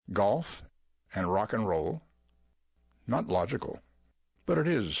golf and rock and roll. Not logical, but it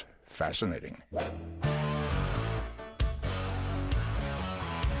is fascinating.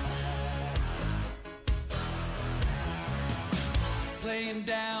 Laying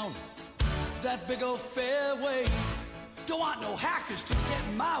down that big old fairway. Don't want no hackers to get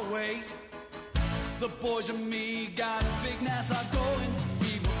in my way. The boys and me got a big Nassau going.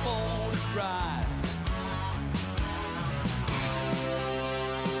 We were born to drive.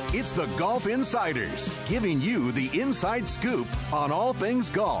 It's the Golf Insiders, giving you the inside scoop on all things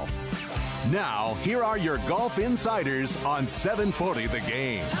golf. Now, here are your Golf Insiders on 740 The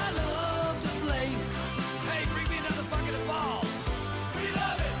Game. I love to play. Hey, bring me another bucket of balls. We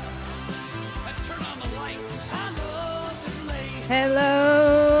love it. And turn on the lights. I love to play.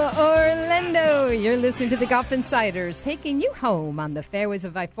 Hello, Orlando. You're listening to the Golf Insiders, taking you home on the fairways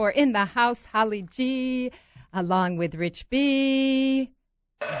of I-4. In the house, Holly G, along with Rich B.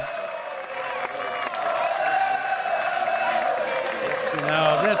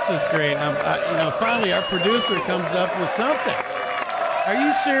 That's just great. Finally our producer comes up with something. Are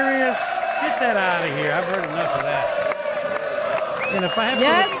you serious? Get that out of here. I've heard enough of that. And if I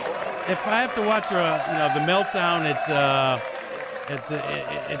have to watch, the meltdown at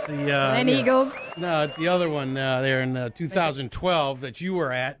the Glen Eagles. No, at the other one there in 2012 that you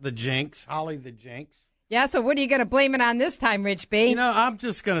were at, the Jinx, Holly the Jinx. Yeah, so what are you going to blame it on this time, Rich B? I'm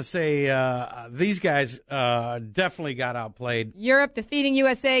just going to say these guys definitely got outplayed. Europe defeating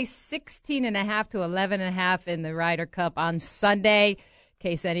USA 16.5 to 11.5 in the Ryder Cup on Sunday. In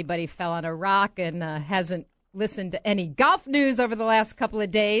case anybody fell on a rock and hasn't listened to any golf news over the last couple of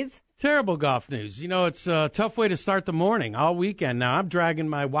days. Terrible golf news. It's a tough way to start the morning all weekend. Now, I'm dragging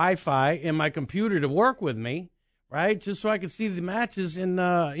my Wi-Fi and my computer to work with me, right, just so I can see the matches in,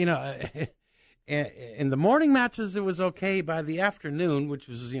 In the morning matches, it was okay. By the afternoon, which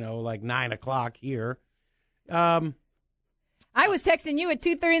was, like 9 o'clock here. I was texting you at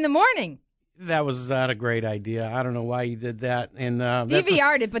 2:30 in the morning. That was not a great idea. I don't know why you did that. And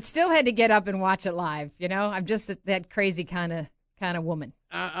DVR'd it, but still had to get up and watch it live. I'm just that crazy kind of woman.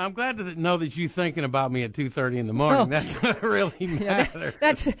 I'm glad to know that you're thinking about me at 2:30 in the morning. Oh. That's what really matters.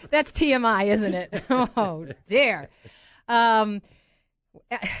 That's TMI, isn't it? Oh, dear.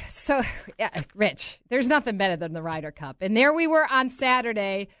 So, Rich, there's nothing better than the Ryder Cup. And there we were on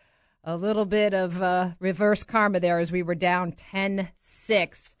Saturday, a little bit of reverse karma there as we were down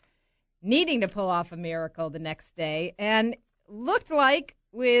 10-6, needing to pull off a miracle the next day. And looked like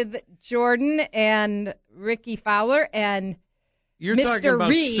with Jordan and Ricky Fowler and You're Mr. talking about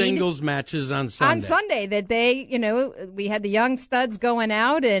Reed, singles matches on Sunday. On Sunday, that they, we had the young studs going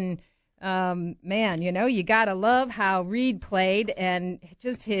out and man, you got to love how Reed played and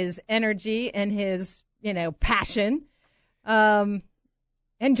just his energy and his, passion. And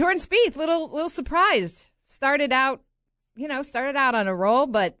Jordan Spieth, little surprised. Started out on a roll,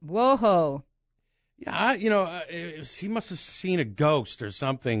 but whoa. Yeah, he must have seen a ghost or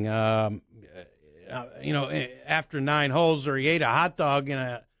something, after 9 holes, or he ate a hot dog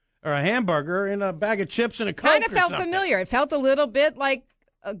or a hamburger and a bag of chips and a Coke. Kind of felt familiar. It felt a little bit like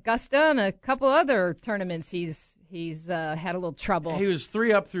Augusta and a couple other tournaments he's had a little trouble. He was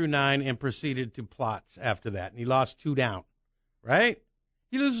 3 up through 9 and proceeded to plots after that, and he lost 2 down, right?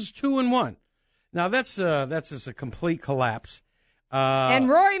 He loses 2 and 1. Now that's just a complete collapse. And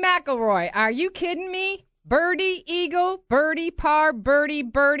Rory McIlroy, are you kidding me? Birdie, eagle, birdie, par, birdie,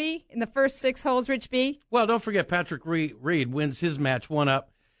 birdie in the first 6 holes, Rich B. Well, don't forget Patrick Reed wins his match 1 up.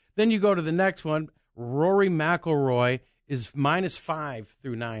 Then you go to the next one. Rory McIlroy is -5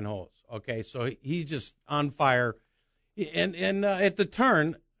 through 9 holes. Okay, so he's just on fire. And at the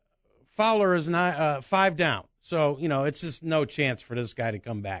turn, Fowler is 5 down. So, it's just no chance for this guy to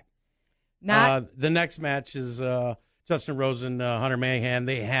come back. The next match is Justin Rosen, Hunter Mahan.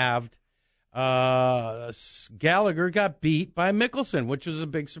 They halved. Gallagher got beat by Mickelson, which was a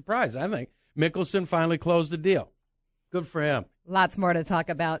big surprise, I think. Mickelson finally closed the deal. Good for him. Lots more to talk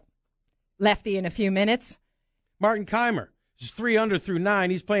about. Lefty in a few minutes. Martin Kaymer is 3 under through 9.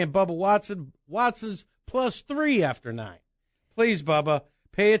 He's playing Bubba Watson. Watson's +3 after 9. Please, Bubba,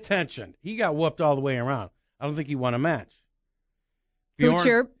 pay attention. He got whooped all the way around. I don't think he won a match.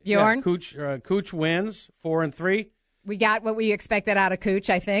 Bjorn. Yeah, Cooch wins 4 and 3. We got what we expected out of Cooch,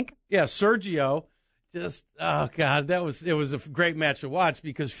 I think. Yeah, Sergio. Oh God, it was a great match to watch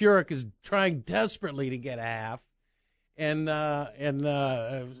because Furyk is trying desperately to get a half. And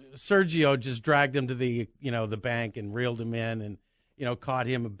Sergio just dragged him to the bank and reeled him in and caught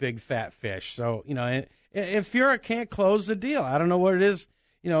him a big fat fish. So and Furyk can't close the deal. I don't know what it is.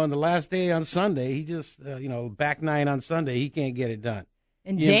 In the last day on Sunday, he just back 9 on Sunday, he can't get it done.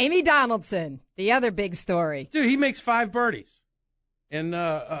 And Jamie Donaldson, the other big story. Dude, he makes 5 birdies. And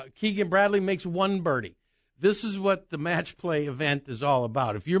Keegan Bradley makes 1 birdie. This is what the match play event is all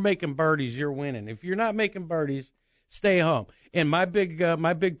about. If you're making birdies, you're winning. If you're not making birdies, stay home. And my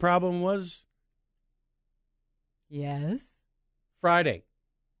big problem was Friday.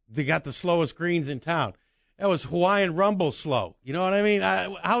 They got the slowest greens in town. That was Hawaiian Rumble slow. You know what I mean?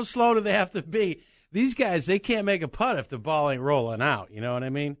 How slow do they have to be? These guys, they can't make a putt if the ball ain't rolling out. You know what I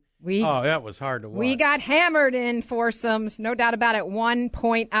mean? That was hard to watch. We got hammered in foursomes, no doubt about it, 1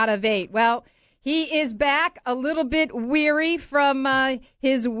 point out of 8. Well, he is back a little bit weary from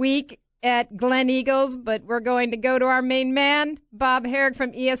his week at Glen Eagles, but we're going to go to our main man, Bob Harig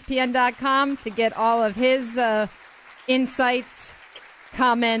from ESPN.com, to get all of his insights,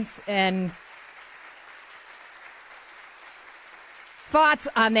 comments, and thoughts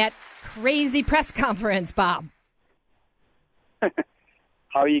on that crazy press conference, Bob.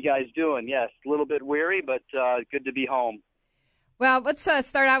 How are you guys doing? Yes, a little bit weary, but good to be home. Well, let's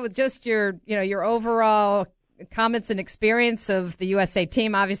start out with just your overall comments and experience of the USA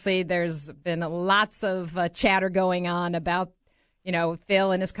team. Obviously, there's been lots of chatter going on about,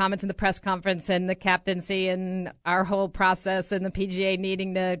 Phil and his comments in the press conference and the captaincy and our whole process and the PGA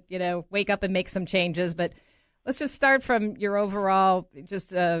needing to, wake up and make some changes. But let's just start from your overall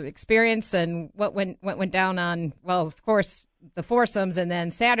experience and what went down on, well, of course, the foursomes, and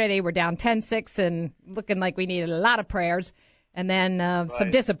then Saturday we're down 10-6 and looking like we needed a lot of prayers, and then some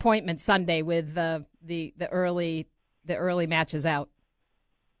disappointment Sunday with the early matches out.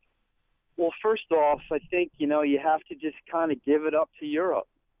 Well, first off, I think you have to just kind of give it up to Europe.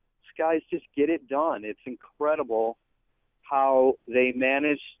 These guys just get it done. It's incredible how they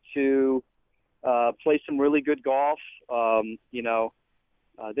managed to play some really good golf.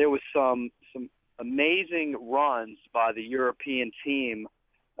 There was some amazing runs by the European team.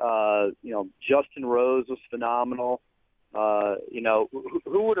 Justin Rose was phenomenal. Who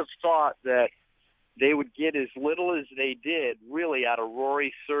would have thought that they would get as little as they did, really, out of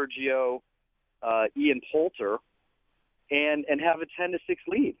Rory, Sergio, Ian Poulter, and have a 10-6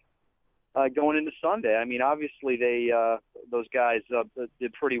 lead going into Sunday. I mean, obviously those guys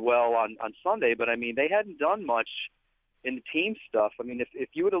did pretty well on Sunday, but I mean they hadn't done much in the team stuff. I mean, if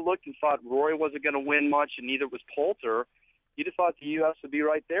you would have looked and thought Rory wasn't going to win much and neither was Poulter, you'd have thought the U.S. would be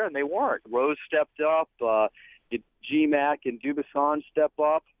right there, and they weren't. Rose stepped up. G-Mac and Dubuisson step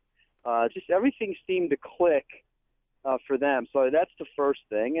up. Just everything seemed to click for them. So that's the first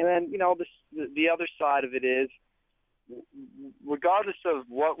thing. And then, the other side of it is, regardless of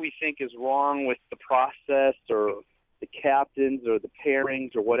what we think is wrong with the process or the captains or the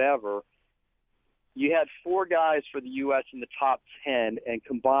pairings or whatever, you had 4 guys for the U.S. in the top 10, and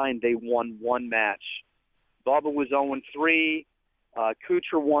combined they won 1 match. Bubba was 0-3.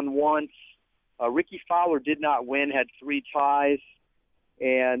 Kuchar won once. Ricky Fowler did not win, had 3 ties.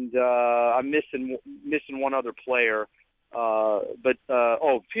 And I'm missing one other player.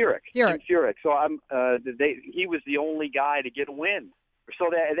 Furyk. Furyk. So he was the only guy to get a win. So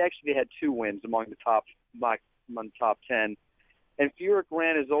they had 2 wins among the top 10. And Furyk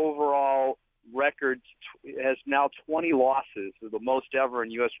ran his overall record, has now 20 losses, the most ever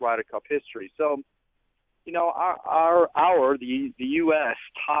in U.S. Ryder Cup history. So, the U.S.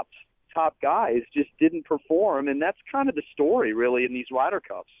 top guys just didn't perform, and that's kind of the story, really, in these Ryder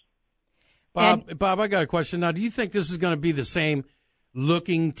Cups. Bob, I got a question. Now, do you think this is going to be the same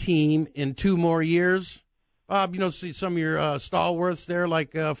looking team in 2 more years? Bob, see some of your stalwarts there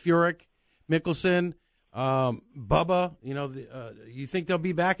like Furyk, Mickelson, Bubba. You think they'll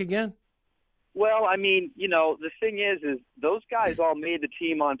be back again? Well, I mean, the thing is those guys all made the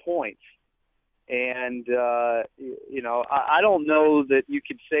team on points. And, I don't know that you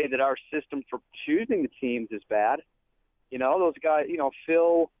could say that our system for choosing the teams is bad. Those guys,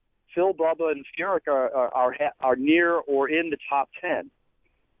 Phil, Bubba, and Furyk are near or in the top 10.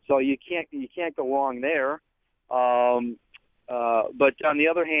 So you can't go wrong there. But on the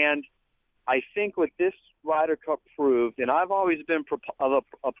other hand, I think what this Ryder Cup proved, and I've always been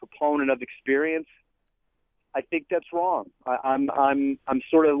a proponent of experience, I think that's wrong. I'm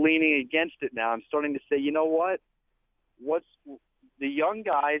sort of leaning against it now. I'm starting to say, you know what? The young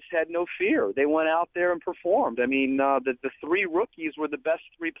guys had no fear. They went out there and performed. I mean, the 3 rookies were the best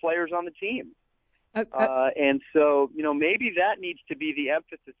 3 players on the team. And so, maybe that needs to be the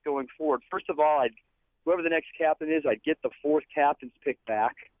emphasis going forward. First of all, whoever the next captain is, I'd get the 4th captain's pick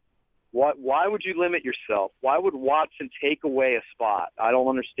back. Why would you limit yourself? Why would Watson take away a spot? I don't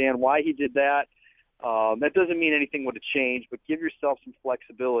understand why he did that. That doesn't mean anything would have changed, but give yourself some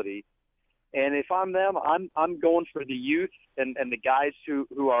flexibility. And if I'm them, I'm going for the youth and the guys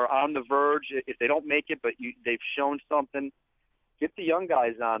who are on the verge. If they don't make it, but they've shown something, get the young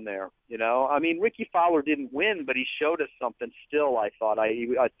guys on there. You know, I mean, Ricky Fowler didn't win, but he showed us something. Still, I thought he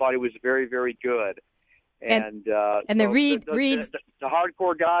was very, very good. And the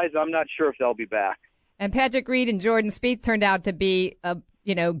hardcore guys, I'm not sure if they'll be back. And Patrick Reed and Jordan Spieth turned out to be a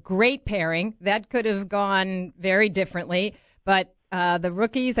great pairing. That could have gone very differently. But the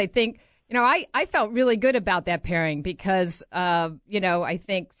rookies, I think, I felt really good about that pairing because, I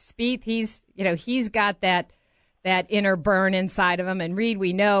think Spieth, he's got that inner burn inside of him. And Reed,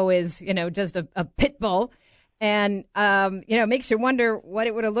 we know, is, just a pit bull. And, makes you wonder what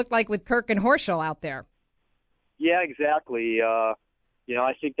it would have looked like with Kirk and Horschel out there. Yeah, exactly.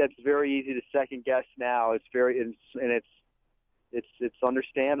 I think that's very easy to second guess now. It's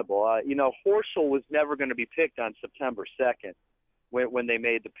understandable. Horschel was never going to be picked on September 2nd when they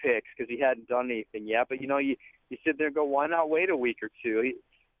made the picks because he hadn't done anything yet. But you sit there and go, why not wait a week or two?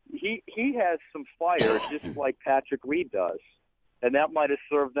 He has some fire just like Patrick Reed does, and that might have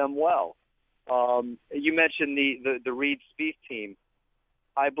served them well. You mentioned the Reed Spieth team.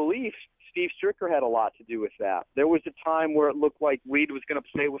 I believe Steve Stricker had a lot to do with that. There was a time where it looked like Reed was going to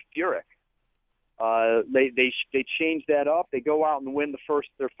play with Furyk. They changed that up. They go out and win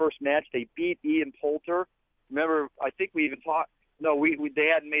their first match. They beat Ian Poulter. Remember, I think we even talked. No, they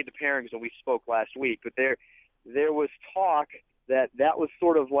hadn't made the pairings when we spoke last week. But there was talk that was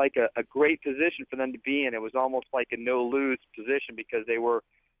sort of like a great position for them to be in. It was almost like a no-lose position because they were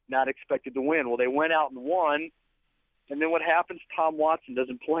not expected to win. Well, they went out and won. And then what happens? Tom Watson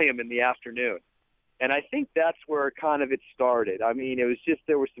doesn't play him in the afternoon. And I think that's where it started. I mean, it was just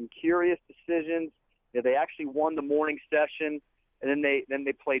there were some curious decisions. They actually won the morning session, and then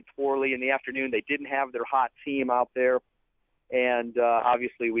they played poorly in the afternoon. They didn't have their hot team out there. And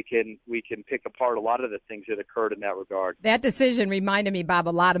obviously we can pick apart a lot of the things that occurred in that regard. That decision reminded me, Bob,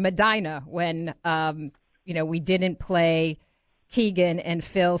 a lot of Medina when, we didn't play Keegan and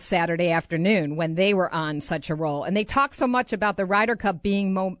Phil Saturday afternoon when they were on such a roll. And they talk so much about the Ryder Cup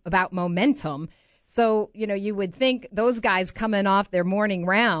being about momentum. So, you would think those guys coming off their morning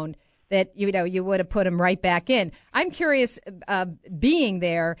round that, you would have put them right back in. I'm curious, being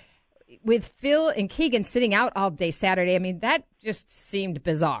there with Phil and Keegan sitting out all day Saturday. I mean, that just seemed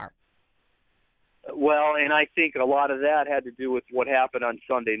bizarre. Well, and I think a lot of that had to do with what happened on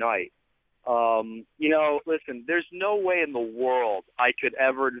Sunday night. Listen, there's no way in the world I could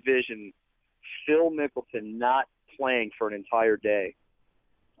ever envision Phil Mickelson not playing for an entire day.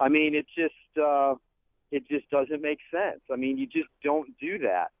 I mean, it just doesn't make sense. I mean, you just don't do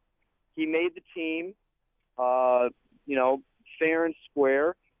that. He made the team, fair and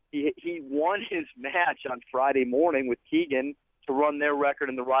square. He won his match on Friday morning with Keegan to run their record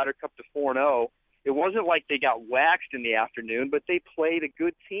in the Ryder Cup to 4-0. It wasn't like they got waxed in the afternoon, but they played a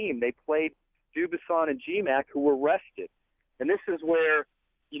good team. They played Dubuisson and GMAC, who were rested. And this is where,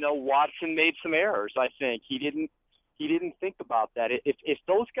 Watson made some errors, I think. He didn't think about that. If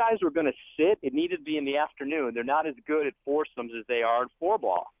those guys were going to sit, it needed to be in the afternoon. They're not as good at foursomes as they are at four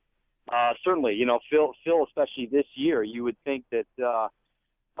ball. Certainly, Phil, especially this year, you would think that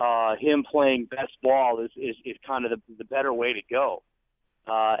him playing best ball is kind of the better way to go.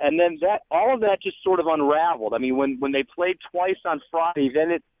 And then all of that just sort of unraveled. I mean, when they played twice on Friday,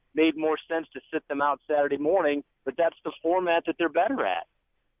 then it made more sense to sit them out Saturday morning, but that's the format that they're better at.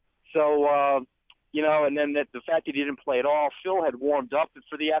 So, and then the fact that he didn't play at all, Phil had warmed up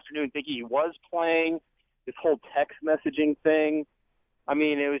for the afternoon thinking he was playing, this whole text messaging thing. I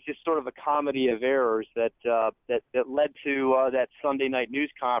mean, it was just sort of a comedy of errors that led to that Sunday night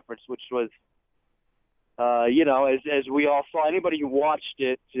news conference, which was, as we all saw, anybody who watched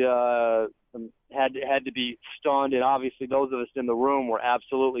it had to be stunned, and obviously those of us in the room were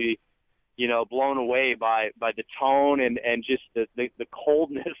absolutely, blown away by the tone and just the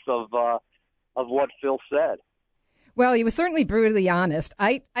coldness of what Phil said. Well, he was certainly brutally honest.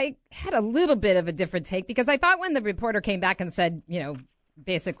 I had a little bit of a different take because I thought when the reporter came back and said,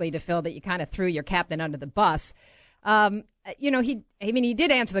 basically to Phil that you kind of threw your captain under the bus, he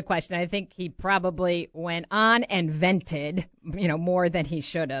did answer the question. I think he probably went on and vented, more than he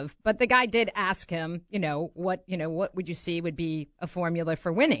should have. But the guy did ask him, what would you see would be a formula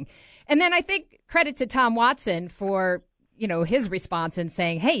for winning? And then I think credit to Tom Watson for, his response and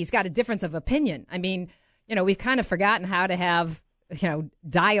saying, hey, he's got a difference of opinion. I mean, we've kind of forgotten how to have,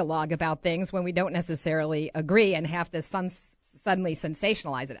 dialogue about things when we don't necessarily agree and have to suddenly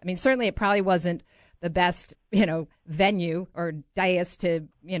sensationalize it. I mean, certainly it probably wasn't the best, venue or dais to,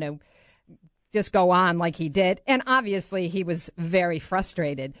 just go on like he did. And obviously he was very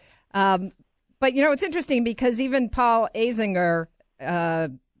frustrated. But, it's interesting because even Paul Azinger,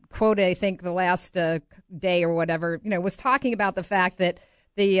 quoted, I think, the last day or whatever, was talking about the fact that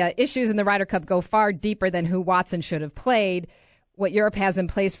the issues in the Ryder Cup go far deeper than who Watson should have played. What Europe has in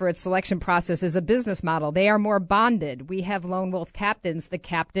place for its selection process is a business model. They are more bonded. We have lone wolf captains. The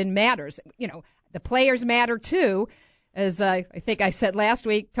captain matters. The players matter, too. As I think I said last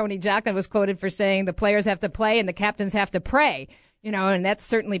week, Tony Jacklin was quoted for saying the players have to play and the captains have to pray. And that's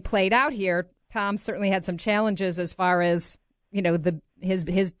certainly played out here. Tom certainly had some challenges as far as,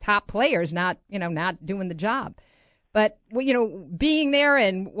 his top players not doing the job. But, being there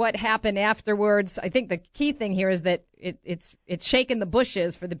and what happened afterwards, I think the key thing here is that it's shaken the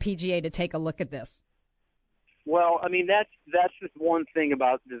bushes for the PGA to take a look at this. Well, I mean, that's just one thing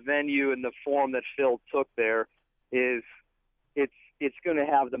about the venue and the form that Phil took there is it's going to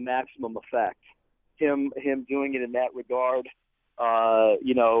have the maximum effect. Him doing it in that regard, I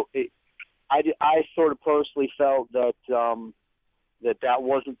sort of personally felt that that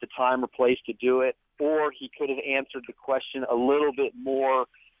wasn't the time or place to do it. Or he could have answered the question a little bit more,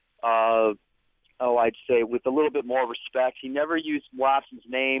 I'd say with a little bit more respect. He never used Watson's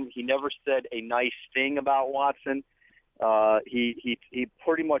name. He never said a nice thing about Watson. He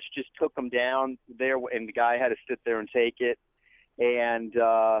pretty much just took him down there, and the guy had to sit there and take it. And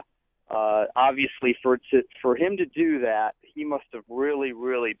obviously, for him to do that, he must have really,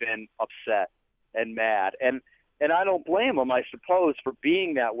 really been upset and mad. And I don't blame him, I suppose, for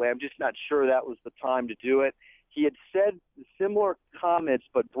being that way. I'm just not sure that was the time to do it. He had said similar comments,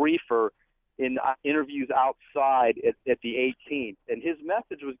 but briefer, in interviews outside at the 18th. And his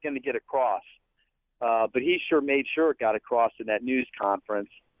message was going to get across. But he sure made sure it got across in that news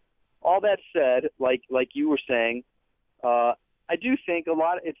conference. All that said, like you were saying, I do think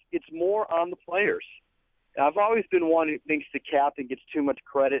it's more on the players. I've always been one who thinks the captain gets too much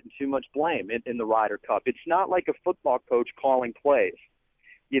credit and too much blame in the Ryder Cup. It's not like a football coach calling plays.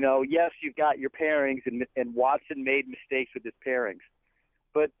 Yes, you've got your pairings, and Watson made mistakes with his pairings.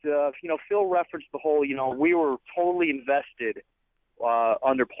 But, Phil referenced the whole, we were totally invested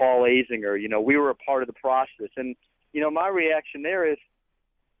under Paul Azinger. We were a part of the process. And, my reaction there is,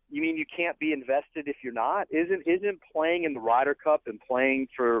 you mean you can't be invested if you're not? Isn't playing in the Ryder Cup and playing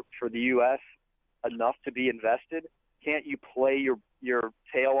for the U.S. enough to be invested? Can't you play your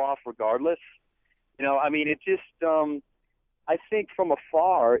tail off regardless? It just I think from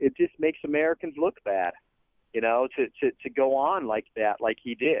afar it just makes Americans look bad, to go on like that, like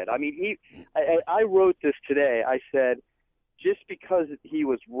he did. I wrote this today. I said, just because he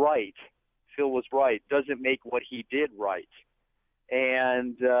was right, Phil was right, doesn't make what he did right.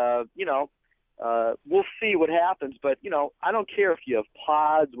 And we'll see what happens, but I don't care if you have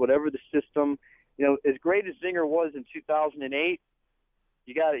pods, whatever the system. As great as Zinger was in 2008,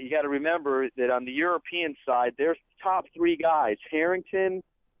 you got to remember that on the European side, there's top three guys: Harrington,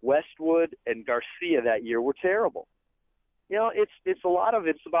 Westwood, and Garcia that year were terrible. It's a lot of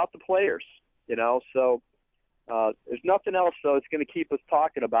it's about the players. So there's nothing else though. It's going to keep us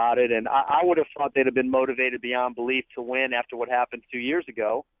talking about it, and I would have thought they'd have been motivated beyond belief to win after what happened 2 years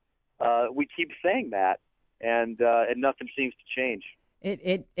ago. We keep saying that, and nothing seems to change.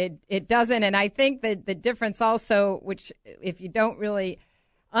 It doesn't, and I think that the difference also, which if you don't really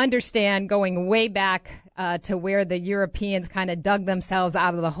understand, going way back to where the Europeans kind of dug themselves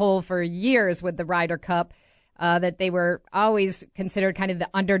out of the hole for years with the Ryder Cup, that they were always considered kind of the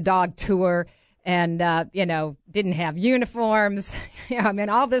underdog tour, and didn't have uniforms.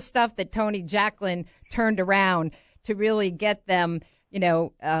 All this stuff that Tony Jacklin turned around to really get them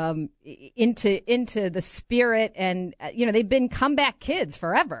into the spirit, and they've been comeback kids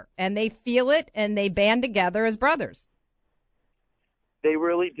forever, and they feel it, and they band together as brothers. They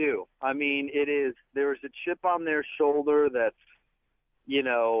really do. There's a chip on their shoulder that's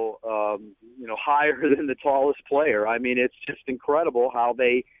higher than the tallest player. It's just incredible how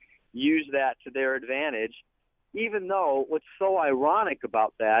they use that to their advantage, even though what's so ironic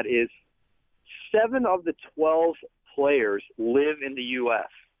about that is 7 of the 12 players live in the U.S.,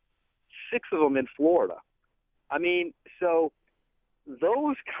 6 of them in Florida. So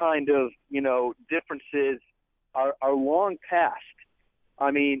those kind of, differences are long past.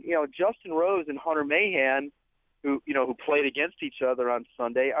 Justin Rose and Hunter Mahan, who played against each other on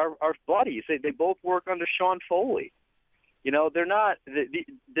Sunday, are buddies. They both work under Sean Foley. They're not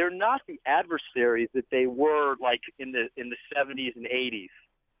the adversaries that they were like in the 70s and 80s,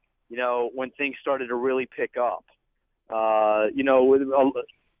 when things started to really pick up.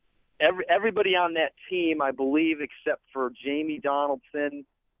 Everybody on that team, I believe, except for Jamie Donaldson,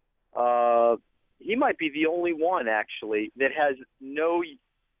 he might be the only one actually that has no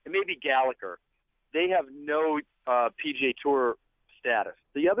and maybe Gallagher, they have no PGA Tour status.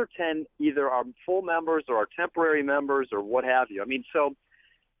 The other 10 either are full members or are temporary members or what have you. I mean, so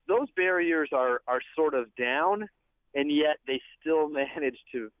those barriers are sort of down, and yet they still manage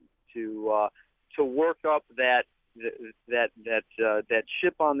to work up that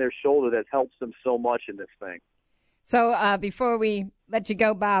chip on their shoulder that helps them so much in this thing. So before we let you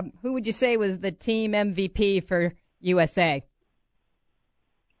go, Bob, who would you say was the team MVP for USA?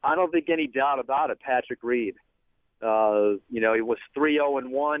 I don't think any doubt about it, Patrick Reed. He was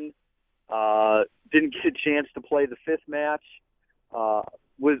 3-0-1, didn't get a chance to play the fifth match,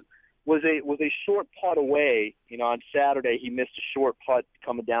 was a short putt away. On Saturday he missed a short putt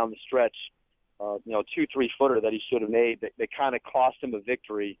coming down the stretch, 2-3 footer that he should have made that kind of cost him a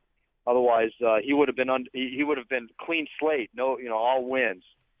victory. Otherwise, he would have been clean slate, all wins.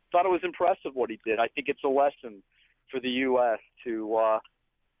 Thought it was impressive what he did. I think it's a lesson for the U.S. to,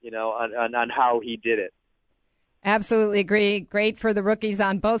 on how he did it. Absolutely agree. Great for the rookies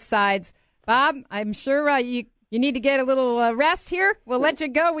on both sides. Bob, I'm sure you need to get a little rest here. We'll let you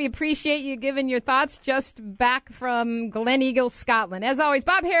go. We appreciate you giving your thoughts just back from Glen Eagle, Scotland. As always,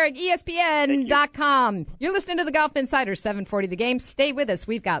 Bob Harig, ESPN.com. You're listening to the Golf Insider, 740 The Game. Stay with us.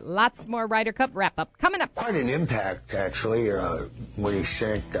 We've got lots more Ryder Cup wrap-up coming up. Quite an impact, actually, when he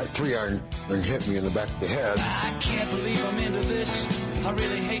sank that 3-iron and hit me in the back of the head. I can't believe I'm into this. I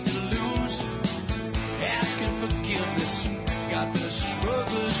really hate to lose. Asking forgiveness. Got the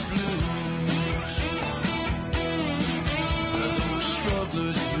struggler's blues.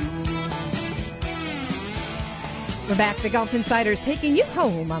 We're back. The Golf Insiders taking you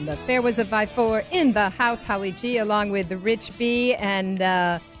home on the fairways of I-4 in the house. Holly G along with Rich B. And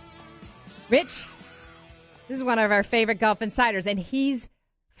Rich, this is one of our favorite Golf Insiders, and he's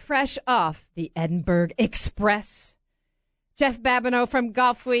fresh off the Edinburgh Express. Jeff Babineau from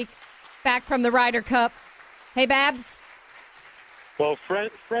Golf Week, back from the Ryder Cup. Hey, Babs. Well, fresh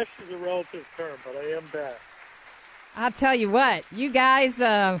is a relative term, but I am back. I'll tell you what, you guys,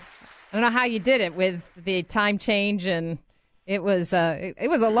 I don't know how you did it with the time change, and it was a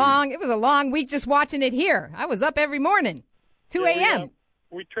long week just watching it here. I was up every morning, 2 a.m.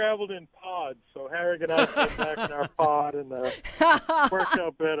 We traveled in pods, so Harry and I came back in our pod, and worked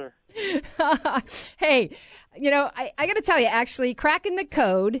out better. Hey, I got to tell you, actually, Cracking the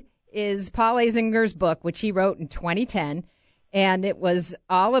Code is Paul Azinger's book, which he wrote in 2010. And it was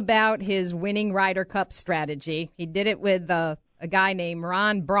all about his winning Ryder Cup strategy. He did it with a guy named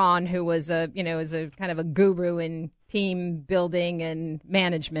Ron Braun, who was a kind of a guru in team building and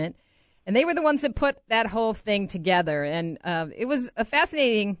management. And they were the ones that put that whole thing together. And it was a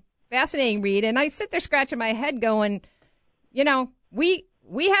fascinating read. And I sit there scratching my head going, we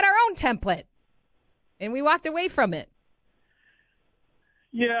had our own template, and we walked away from it.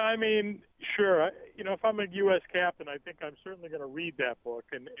 Yeah, I mean, sure. If I'm a U.S. captain, I think I'm certainly going to read that book.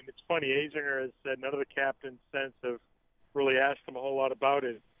 And it's funny, Azinger has said none of the captains since have really asked him a whole lot about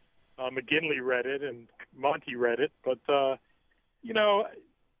it. McGinley read it and Monty read it. But, I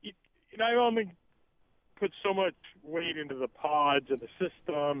only put so much weight into the pods and the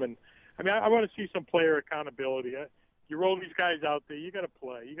system. And, I want to see some player accountability. You roll these guys out there, you got to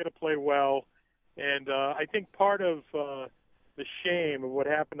play. You got to play well. And I think part of the shame of what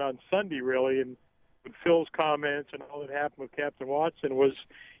happened on Sunday, really, and with Phil's comments and all that happened with Captain Watson, was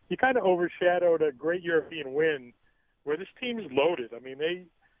he kind of overshadowed a great European win where this team is loaded. I mean, they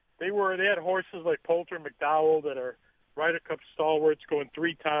had horses like Poulter and McDowell that are Ryder Cup stalwarts going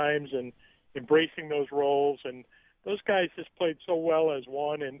 3 times and embracing those roles, and those guys just played so well as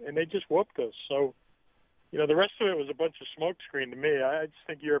one, and they just whooped us. So, the rest of it was a bunch of smokescreen to me. I just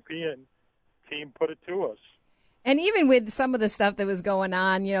think European team put it to us. And even with some of the stuff that was going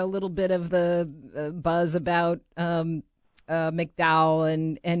on, a little bit of the buzz about McDowell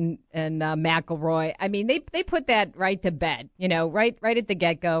and McIlroy. I mean, they put that right to bed, right at the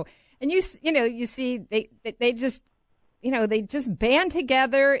get-go. And you see they just band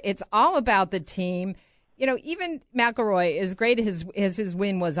together. It's all about the team. Even McIlroy, as great as his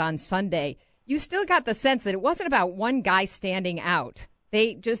win was on Sunday, you still got the sense that it wasn't about one guy standing out.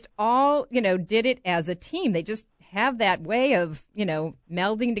 They just all, did it as a team. They just have that way of,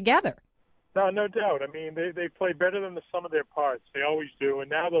 melding together. No doubt. I mean, they play better than the sum of their parts. They always do. And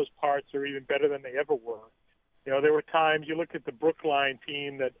now those parts are even better than they ever were. There were times you look at the Brookline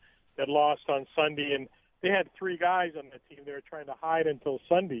team that lost on Sunday, and they had 3 guys on that team they were trying to hide until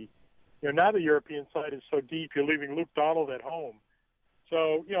Sunday. Now the European side is so deep, you're leaving Luke Donald at home.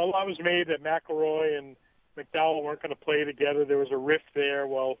 So, a lot was made that McIlroy and McDowell weren't going to play together. There was a rift there.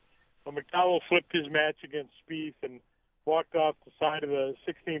 Well, McDowell flipped his match against Spieth and walked off the side of the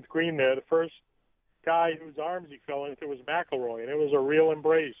 16th green there. The first guy whose arms he fell into was McIlroy, and it was a real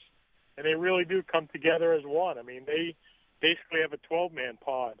embrace. And they really do come together as one. I mean, they basically have a 12-man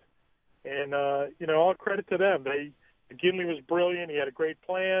pod. And, all credit to them. McGinley was brilliant. He had a great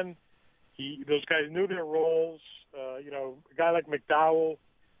plan. Those guys knew their roles. A guy like McDowell,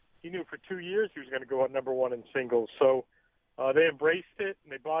 he knew for 2 years he was going to go out number one in singles. So they embraced it,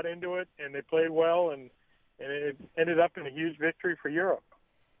 and they bought into it, and they played well, and it ended up in a huge victory for Europe.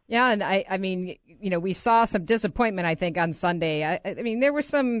 Yeah, and I mean, we saw some disappointment, I think, on Sunday. I mean, there were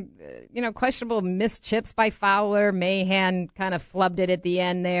some, questionable missed chips by Fowler. Mahan kind of flubbed it at the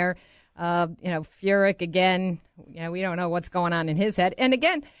end there. Furyk, again, we don't know what's going on in his head. And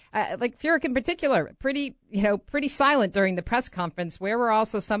again, like Furyk in particular, pretty silent during the press conference. Where were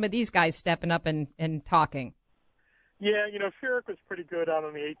also some of these guys stepping up and talking? Yeah, Furyk was pretty good out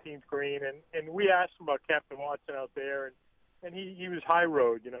on the 18th green, and we asked him about Captain Watson out there, and he was high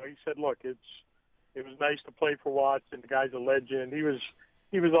road. He said, look, it was nice to play for Watson. The guy's a legend. He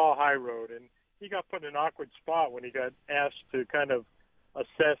was all high road, and he got put in an awkward spot when he got asked to kind of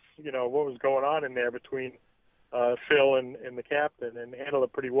assess, what was going on in there between Phil and the captain, and handled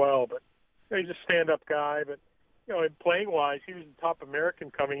it pretty well. But he's a stand-up guy. But in playing-wise, he was the top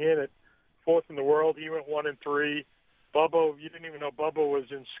American coming in at fourth in the world. He went 1-3. Bubba, you didn't even know Bubba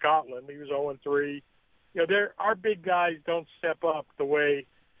was in Scotland. He was 0-3. Our big guys don't step up the way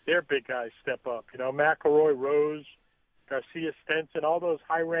their big guys step up. McIlroy, Rose, Garcia, Stenson, all those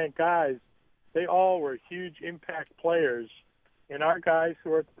high-ranked guys, they all were huge impact players. And our guys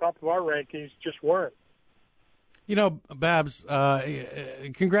who are at the top of our rankings just weren't. Babs,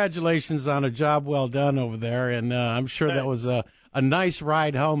 congratulations on a job well done over there, and I'm sure that was a nice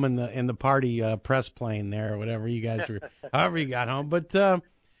ride home in the party press plane there, or whatever you guys were, however you got home. But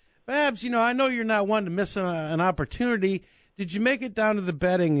Babs, I know you're not one to miss an opportunity. Did you make it down to the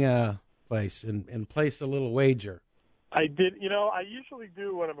betting place and place a little wager? I did. I usually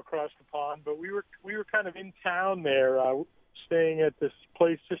do when I'm across the pond, but we were kind of in town there. Staying at this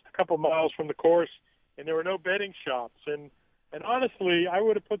place just a couple miles from the course, and there were no betting shops. And honestly, I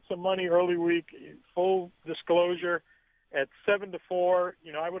would have put some money early week, full disclosure, at 7-4.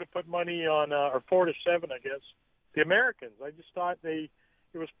 I would have put money on, or 4-7, I guess, the Americans. I just thought it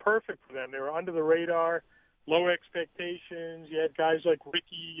was perfect for them. They were under the radar, low expectations. You had guys like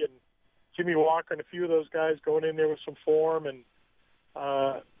Ricky and Jimmy Walker and a few of those guys going in there with some form. And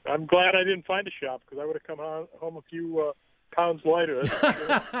I'm glad I didn't find a shop, because I would have come home a few pounds lighter.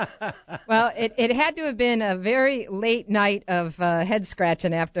 Well, it had to have been a very late night of head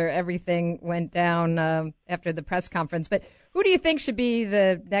scratching after everything went down after the press conference. But who do you think should be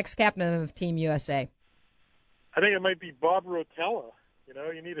the next captain of Team USA? I think it might be Bob Rotella.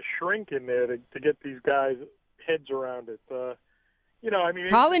 You need a shrink in there to get these guys' heads around it.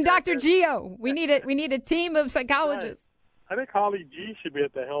 Call in Dr. Gio. We need a team of psychologists. Right. I think Holly G should be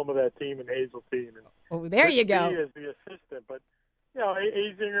at the helm of that team in Hazeltine. Oh, there you go. He is the assistant, but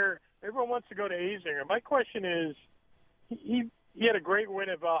Azinger. Everyone wants to go to Azinger. My question is, he had a great win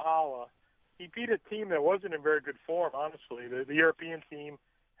at Valhalla. He beat a team that wasn't in very good form. Honestly, the European team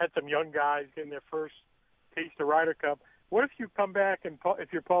had some young guys getting their first taste of Ryder Cup. What if you come back and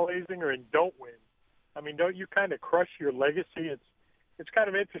if you're Paul Azinger and don't win? I mean, don't you kind of crush your legacy? It's kind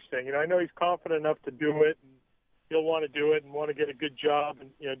of interesting. I know he's confident enough to do it, and he'll want to do it and want to get a good job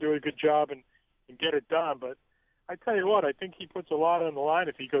and do a good job and get it done. But I tell you what, I think he puts a lot on the line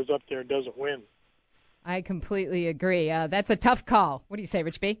if he goes up there and doesn't win. I completely agree. That's a tough call. What do you say,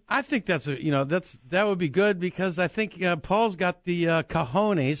 Rich B? I think that would be good, because I think Paul's got the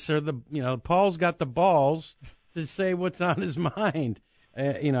cojones, or Paul's got the balls to say what's on his mind.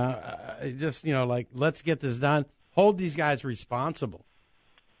 Let's get this done. Hold these guys responsible.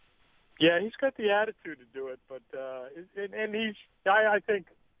 Yeah, he's got the attitude to do it, but I think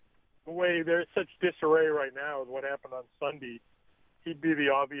the way there's such disarray right now with what happened on Sunday, he'd be the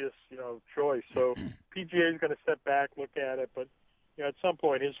obvious, choice. So PGA is going to step back, look at it, but at some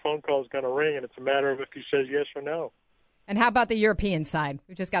point his phone call is going to ring, and it's a matter of if he says yes or no. And how about the European side?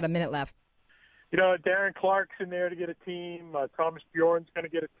 We've just got a minute left. Darren Clark's in there to get a team. Thomas Bjorn's going to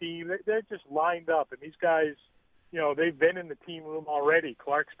get a team. They're just lined up, and these guys, they've been in the team room already.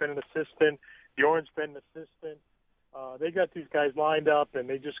 Clark's been an assistant. Bjorn's been an assistant. They got these guys lined up, and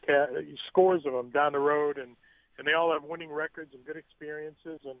they just scores of them down the road, and they all have winning records and good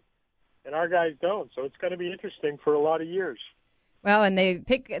experiences, and our guys don't. So it's going to be interesting for a lot of years. Well, and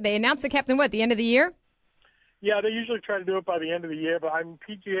they announce the captain at the end of the year? Yeah, they usually try to do it by the end of the year, but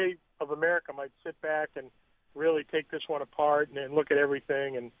PGA of America might sit back and really take this one apart and look at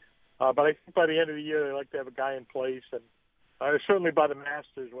everything. And But I think by the end of the year, they like to have a guy in place. And certainly by the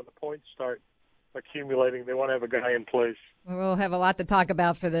Masters, when the points start accumulating, they want to have a guy in place. We'll have a lot to talk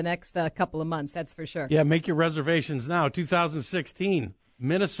about for the next couple of months, that's for sure. Yeah, make your reservations now. 2016,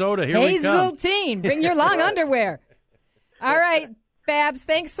 Minnesota, here we come. Hazeltine, bring your long underwear. All right, Babs,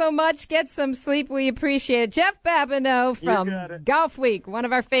 thanks so much. Get some sleep. We appreciate it. Jeff Babineau from Golf Week, one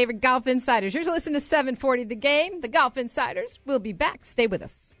of our favorite golf insiders. You're listening to 740 The Game, the Golf Insiders. We'll be back. Stay with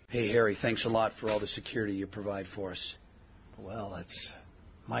us. Hey, Harry, thanks a lot for all the security you provide for us. Well, it's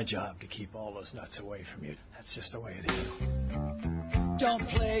my job to keep all those nuts away from you. That's just the way it is. Don't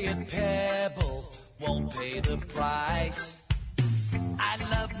play at Pebble, won't pay the price. I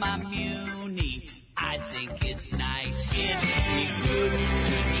love my Muni, I think it's nice. It'd be good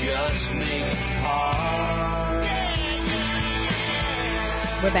to just make par.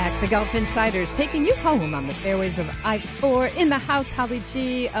 We're back, the Golf Insiders, taking you home on the fairways of I-4. In the house, Holly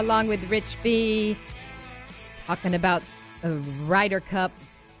G, along with Rich B, talking about the Ryder Cup.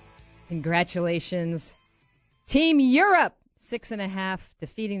 Congratulations. Team Europe, 6.5,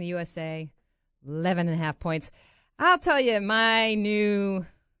 defeating the USA, 11.5 points. I'll tell you, my new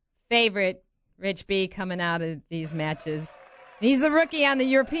favorite, Rich B, coming out of these matches. He's the rookie on the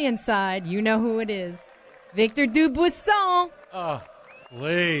European side. You know who it is. Victor Dubuisson. Oh,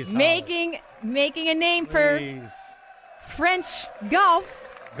 please. Making a name for French golf.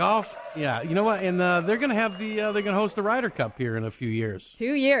 Golf, yeah. You know what? And they're going to have they're going to host the Ryder Cup here in a few years.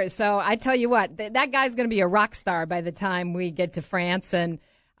 2 years. So I tell you what, that guy's going to be a rock star by the time we get to France. And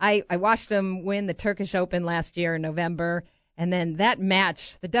I watched him win the Turkish Open last year in November. And then that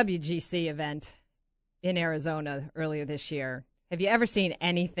match, the WGC event in Arizona earlier this year. Have you ever seen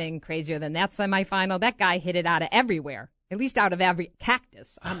anything crazier than that semifinal? That guy hit it out of everywhere, at least out of every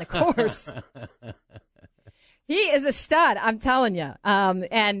cactus on the course. He is a stud, I'm telling you.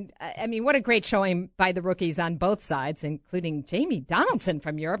 And, I mean, what a great showing by the rookies on both sides, including Jamie Donaldson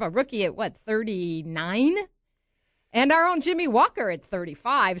from Europe, a rookie at, 39? And our own Jimmy Walker at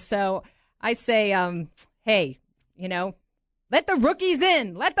 35. So I say, hey, let the rookies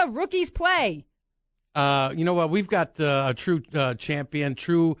in. Let the rookies play. You know what? We've got a true champion,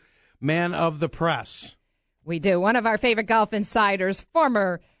 true man of the press. We do. One of our favorite golf insiders,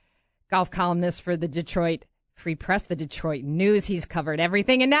 former golf columnist for the Detroit Free Press, the Detroit News. He's covered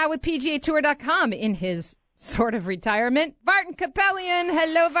everything. And now with PGAtour.com in his sort of retirement, Vartan Capellian.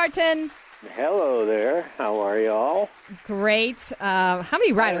 Hello, Vartan. Hello there. How are you all? Great. How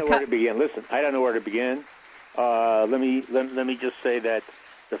many Ryder Cup? I don't know where to begin. Listen, I don't know where to begin. Let me just say that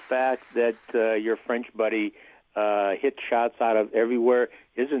the fact that your French buddy hit shots out of everywhere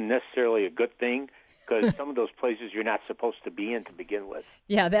isn't necessarily a good thing, because some of those places you're not supposed to be in to begin with.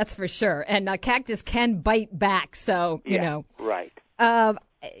 Yeah, that's for sure. And cactus can bite back, so, you know. Right. How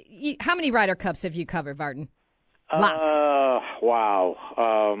many Ryder Cups have you covered, Vartan? Lots. Wow.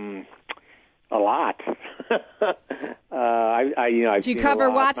 A lot. Did you cover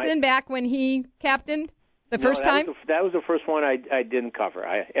Watson back when he captained the first time? That was the first one I didn't cover.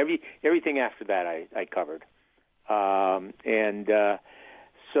 Everything after that I covered.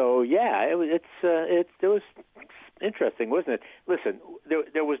 So yeah, it was interesting, wasn't it? Listen,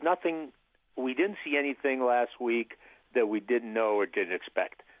 there was nothing. We didn't see anything last week that we didn't know or didn't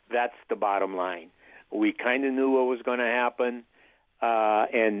expect. That's the bottom line. We kind of knew what was going to happen,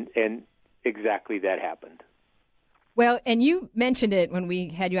 and exactly that happened. Well, and you mentioned it when we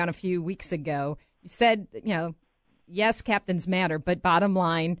had you on a few weeks ago. You said, yes, captains matter, but bottom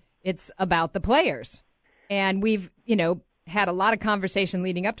line, it's about the players. And we've, had a lot of conversation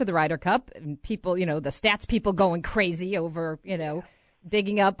leading up to the Ryder Cup, and people, the stats people going crazy over,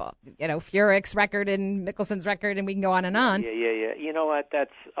 digging up, Furyk's record and Mickelson's record, and we can go on and on. Yeah. You know what?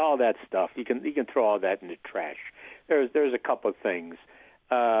 That's all that stuff. You can throw all that in the trash. There's a couple of things.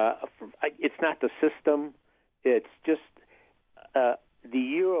 It's not the system. It's just the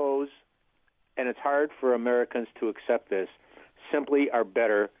Euros, and it's hard for Americans to accept this, simply are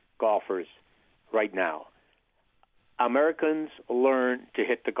better golfers right now. Americans learn to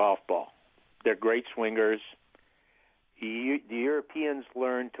hit the golf ball. They're great swingers. The Europeans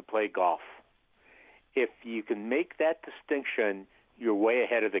learn to play golf. If you can make that distinction, you're way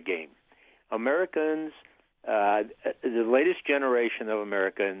ahead of the game. Americans, the latest generation of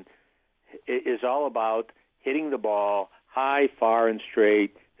Americans is all about hitting the ball high, far, and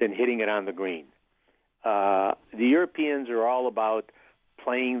straight, then hitting it on the green. The Europeans are all about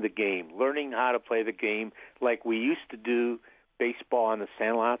playing the game, learning how to play the game like we used to do baseball on the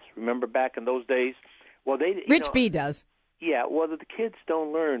sandlots. Remember back in those days? Well, Rich B does. Yeah, the kids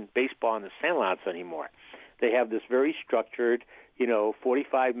don't learn baseball on the sandlots anymore. They have this very structured,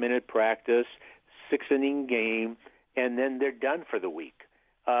 45-minute practice, 6-inning game, and then they're done for the week.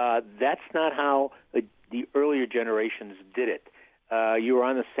 That's not how the earlier generations did it. You were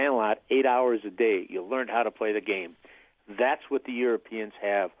on the sandlot 8 hours a day. You learned how to play the game. That's what the Europeans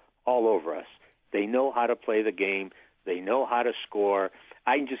have all over us. They know how to play the game. They know how to score.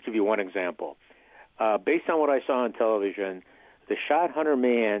 I can just give you one example. Based on what I saw on television, the shot Hunter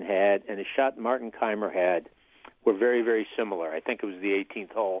Mahan had and the shot Martin Kaymer had were very, very similar. I think it was the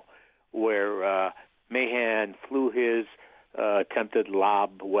 18th hole where Mahan flew his attempted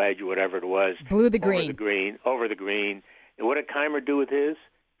lob wedge, whatever it was, over the green. And what did Kaymer do with his?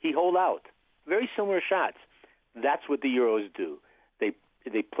 He holed out. Very similar shots. That's what the Euros do.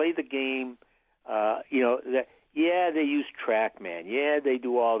 They play the game. They use TrackMan. Yeah, they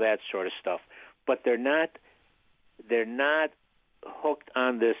do all that sort of stuff, but they're not hooked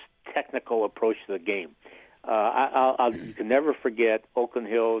on this technical approach to the game. You can never forget Oakland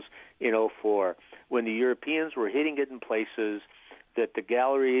Hills, for when the Europeans were hitting it in places that the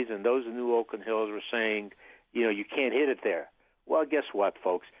galleries and those in New Oakland Hills were saying, you can't hit it there. Well, guess what,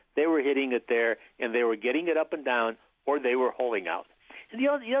 folks? They were hitting it there, and they were getting it up and down, or they were holding out. And the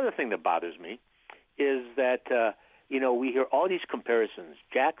other thing that bothers me is that, we hear all these comparisons.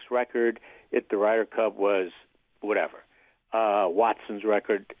 Jack's record at the Ryder Cup was whatever. Watson's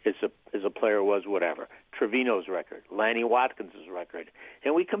record as a player was whatever. Trevino's record, Lanny Watkins' record.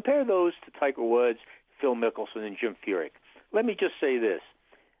 And we compare those to Tiger Woods, Phil Mickelson, and Jim Furyk. Let me just say this.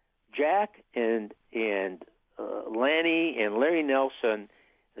 Jack and Lanny and Larry Nelson,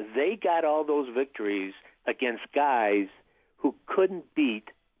 they got all those victories against guys who couldn't beat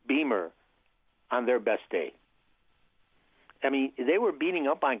Beamer on their best day. I mean, they were beating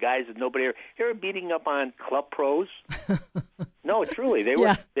up on guys that nobody ever. They were beating up on club pros. No, truly, they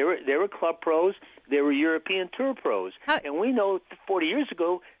were club pros. They were European Tour pros, and we know 40 years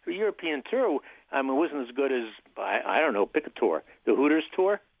ago the European Tour, wasn't as good as I don't know, pick a tour, the Hooters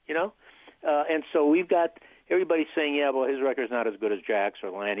Tour, and so we've got everybody saying, yeah, well, his record's not as good as Jack's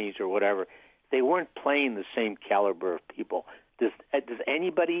or Lanny's or whatever. They weren't playing the same caliber of people. Does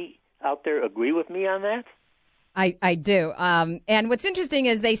anybody out there agree with me on that? I do. And what's interesting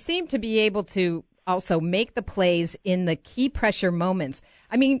is they seem to be able to also make the plays in the key pressure moments.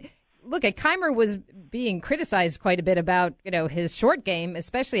 I mean, look, Kaymer was being criticized quite a bit about, his short game,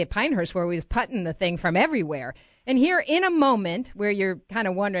 especially at Pinehurst, where he was putting the thing from everywhere. And here, in a moment where you're kind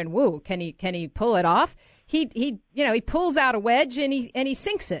of wondering, whoa, can he pull it off? He pulls out a wedge and he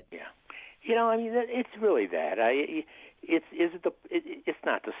sinks it. Yeah, it's really that. It's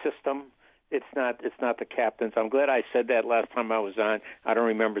not the system. It's not the captains. I'm glad I said that last time I was on. I don't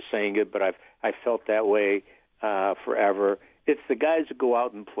remember saying it, but I felt that way forever. It's the guys who go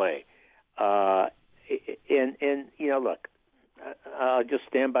out and play. Look, I'll just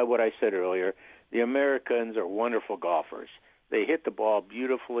stand by what I said earlier. The Americans are wonderful golfers. They hit the ball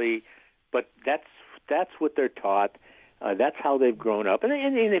beautifully, but that's what they're taught. That's how they've grown up, and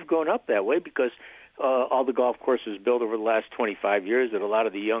they've grown up that way because all the golf courses built over the last 25 years that a lot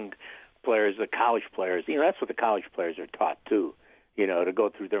of the young players, the college players, that's what the college players are taught too, to go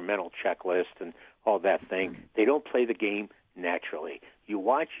through their mental checklist and all that thing. They don't play the game naturally. You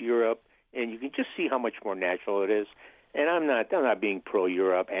watch Europe, and you can just see how much more natural it is. And I'm not being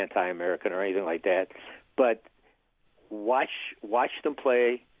pro-Europe, anti-American, or anything like that, but watch them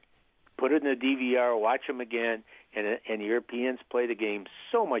play, put it in the DVR, watch them again, and Europeans play the game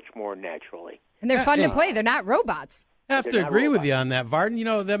so much more naturally. And they're fun to play. They're not robots. I have to agree with you on that, Varden.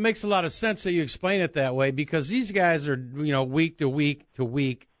 That makes a lot of sense that you explain it that way because these guys are, week to week to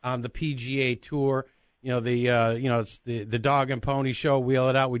week on the PGA Tour. It's the dog and pony show. Wheel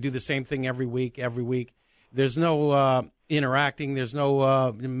it out. We do the same thing every week. There's no interacting. There's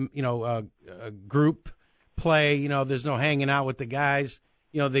no group play. There's no hanging out with the guys.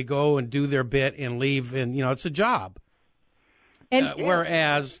 They go and do their bit and leave, and it's a job. And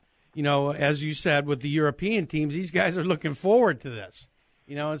whereas, as you said, with the European teams, these guys are looking forward to this.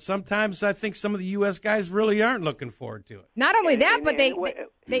 And sometimes I think some of the U.S. guys really aren't looking forward to it. Not only that, but they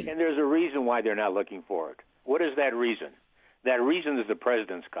and there's a reason why they're not looking forward. What is that reason? That reason is the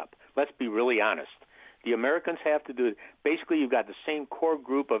President's Cup. Let's be really honest. The Americans have to do it. Basically, you've got the same core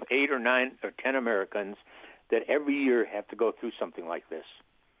group of 8 or 9 or 10 Americans that every year have to go through something like this.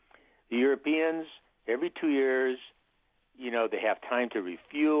 The Europeans, every 2 years, they have time to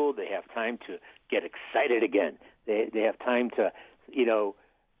refuel. They have time to get excited again. They have time to,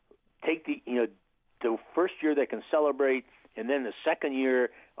 take the first year they can celebrate, and then the second year,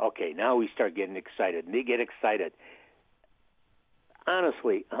 okay, now we start getting excited, and they get excited.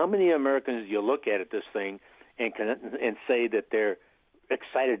 Honestly, how many Americans do you look at this thing, and say that they're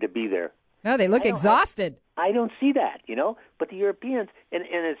excited to be there. No, they look exhausted. I don't see that, But the Europeans, and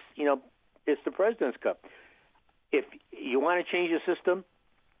it's it's the President's Cup. If you want to change the system,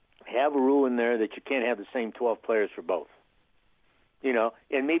 have a rule in there that you can't have the same 12 players for both.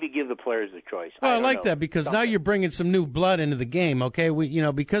 And maybe give the players the choice. Well, I like that because now you're bringing some new blood into the game. Okay,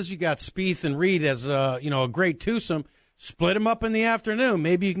 because you got Spieth and Reed as a great twosome, split them up in the afternoon.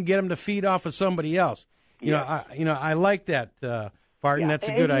 Maybe you can get them to feed off of somebody else. I like that, Barton. That's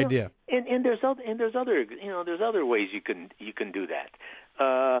a good idea. And there's other ways you can do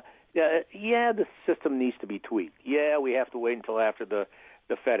that. The system needs to be tweaked. Yeah, we have to wait until after the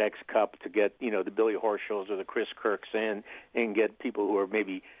FedEx Cup to get the Billy Horschels or the Chris Kirks in and get people who are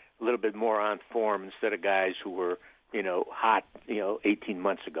maybe a little bit more on form instead of guys who were hot 18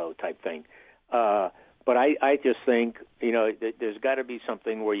 months ago type thing. But I just think there's got to be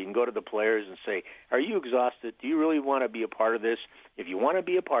something where you can go to the players and say, are you exhausted? Do you really want to be a part of this? If you want to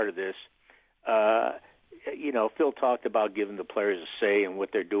be a part of this, Phil talked about giving the players a say in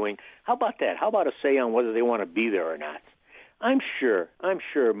what they're doing. How about that? How about a say on whether they want to be there or not? I'm sure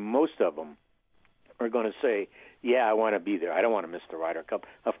most of them are going to say, yeah, I want to be there. I don't want to miss the Ryder Cup.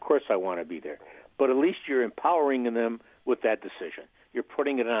 Of course I want to be there. But at least you're empowering them with that decision. You're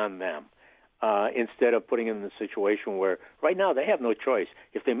putting it on them instead of putting them in the situation where right now they have no choice.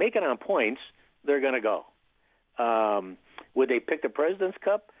 If they make it on points, they're going to go. Would they pick the President's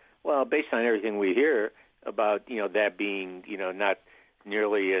Cup? Well, based on everything we hear about, that being, not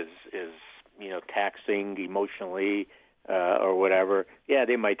nearly as taxing emotionally or whatever, yeah,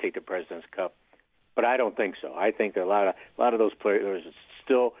 they might take the President's Cup, but I don't think so. I think that a lot of those players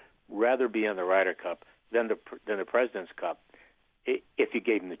still rather be on the Ryder Cup than the President's Cup if you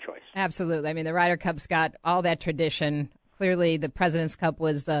gave them the choice. Absolutely. I mean, the Ryder Cup's got all that tradition. Clearly, the President's Cup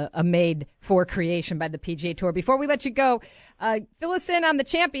was a made-for creation by the PGA Tour. Before we let you go, fill us in on the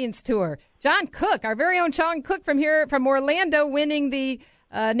Champions Tour. John Cook, our very own John Cook from Orlando, winning the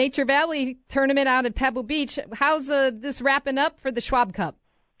Nature Valley tournament out at Pebble Beach. How's this wrapping up for the Schwab Cup?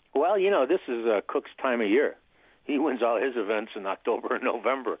 Well, this is Cook's time of year. He wins all his events in October and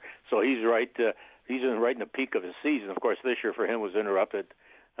November, so he's right in the peak of his season. Of course, this year for him was interrupted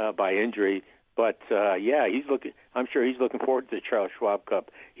by injury. But, I'm sure he's looking forward to the Charles Schwab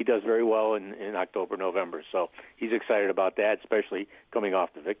Cup. He does very well in October, November. So he's excited about that, especially coming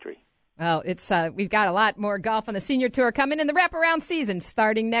off the victory. Well, we've got a lot more golf on the Senior Tour coming in the wraparound season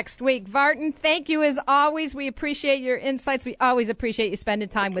starting next week. Vartan, thank you as always. We appreciate your insights. We always appreciate you spending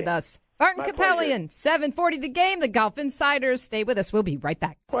time with us. Vartan Capellian, 740 The Game, the Golf Insiders. Stay with us. We'll be right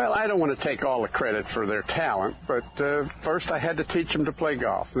back. Well, I don't want to take all the credit for their talent, but first I had to teach them to play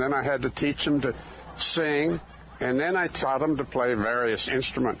golf. Then I had to teach them to sing, and then I taught them to play various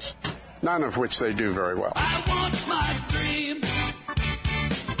instruments, none of which they do very well. I want my dream.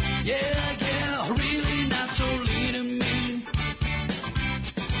 Yeah, really not so lean and mean.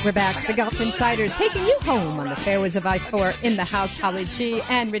 We're back. The Golf Insiders taking you home on the fairways of I-4 in the house. Holly G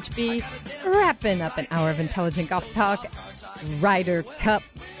and Rich B wrapping up an hour of intelligent golf talk. Ryder Cup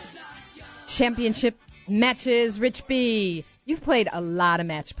Championship matches. Rich B, you've played a lot of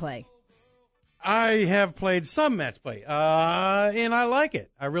match play. I have played some match play, and I like it.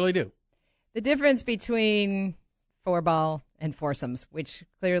 I really do. The difference between four-ball and foursomes, which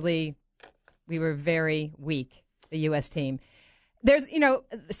clearly we were very weak, the U.S. team. There's,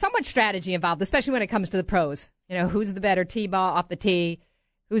 so much strategy involved, especially when it comes to the pros. Who's the better tee ball off the tee?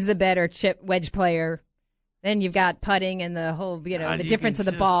 Who's the better chip wedge player? Then you've got putting and the whole, the difference of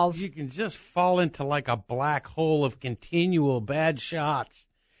the balls. You can just fall into like a black hole of continual bad shots.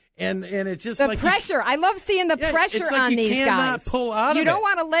 And it's just the pressure. I love seeing the pressure on these guys. Pull out you don't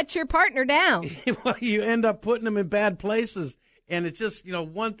want to let your partner down. Well, you end up putting them in bad places. And it's just,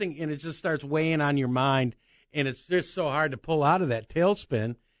 one thing, and it just starts weighing on your mind. And it's just so hard to pull out of that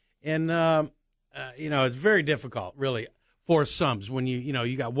tailspin. And, it's very difficult, really, for sums when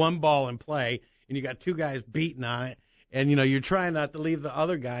you got one ball in play and you got two guys beating on it. And, you're trying not to leave the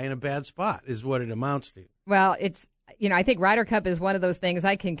other guy in a bad spot is what it amounts to. Well, it's, I think Ryder Cup is one of those things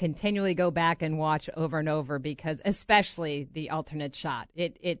I can continually go back and watch over and over because especially the alternate shot.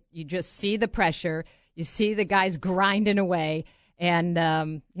 You just see the pressure. You see the guys grinding away.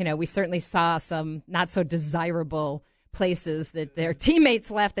 And, we certainly saw some not so desirable places that their teammates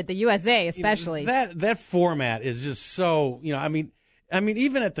left at the USA, especially. That format is just so, I mean,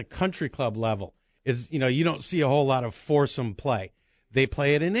 even at the country club level, is you don't see a whole lot of foursome play. They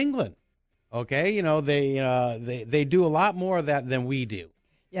play it in England. Okay, they do a lot more of that than we do.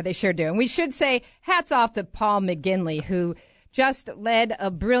 Yeah, they sure do. And we should say hats off to Paul McGinley, who just led a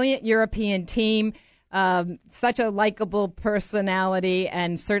brilliant European team. Such a likable personality,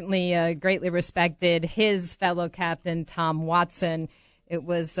 and certainly greatly respected his fellow captain, Tom Watson. It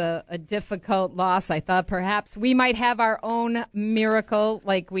was a difficult loss. I thought perhaps we might have our own miracle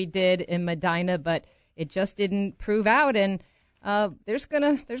like we did in Medina, but it just didn't prove out. And there's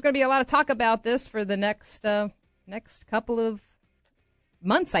gonna be a lot of talk about this for the next couple of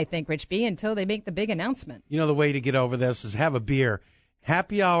months, I think, Rich B, until they make the big announcement. You know, the way to get over this is have a beer.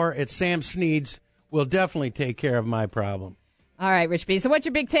 Happy hour at Sam Snead's will definitely take care of my problem. All right, Rich B. So what's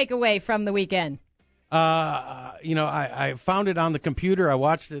your big takeaway from the weekend? I found it on the computer. I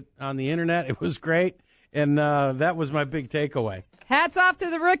watched it on the internet. It was great. And that was my big takeaway. Hats off to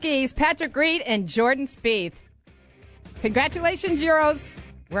the rookies, Patrick Reed and Jordan Spieth. Congratulations, Euros.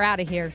 We're out of here.